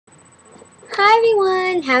Hi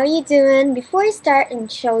everyone, how are you doing? Before I start and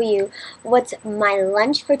show you what's my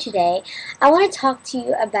lunch for today, I want to talk to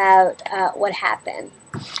you about what happened.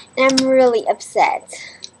 And I'm really upset.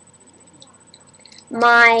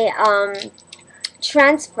 My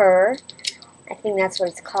transfer, I think that's what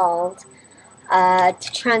it's called,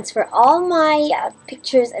 to transfer all my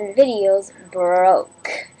pictures and videos broke.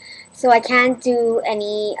 So I can't do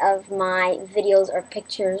any of my videos or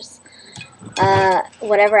pictures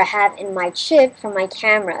whatever I have in my chip from my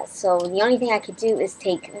camera. So the only thing I could do is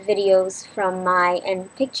take videos from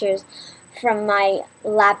and pictures from my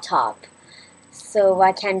laptop. So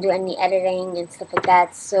I can't do any editing and stuff like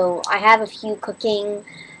that. So I have a few cooking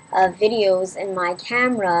videos in my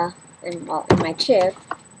camera and well, in my chip.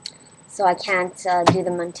 So I can't do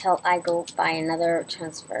them until I go buy another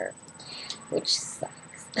transfer, which sucks.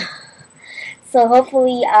 So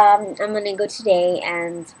hopefully I'm going to go today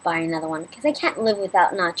and buy another one because I can't live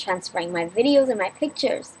without not transferring my videos and my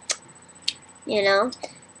pictures, you know?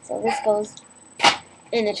 So this goes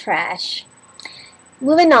in the trash.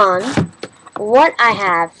 Moving on, what I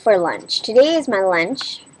have for lunch. Today is my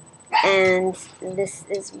lunch and this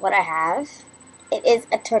is what I have. It is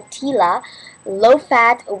a tortilla,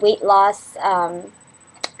 low-fat, weight loss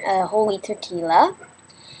whole wheat tortilla,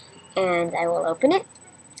 and I will open it.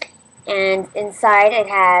 And inside it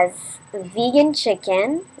has vegan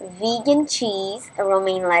chicken, vegan cheese,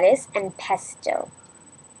 romaine lettuce, and pesto.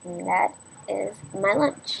 And that is my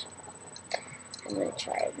lunch. I'm going to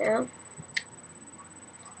try it now.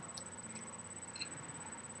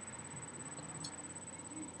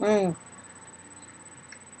 Mmm.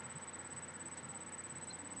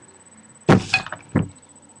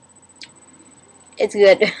 It's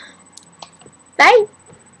good. Bye!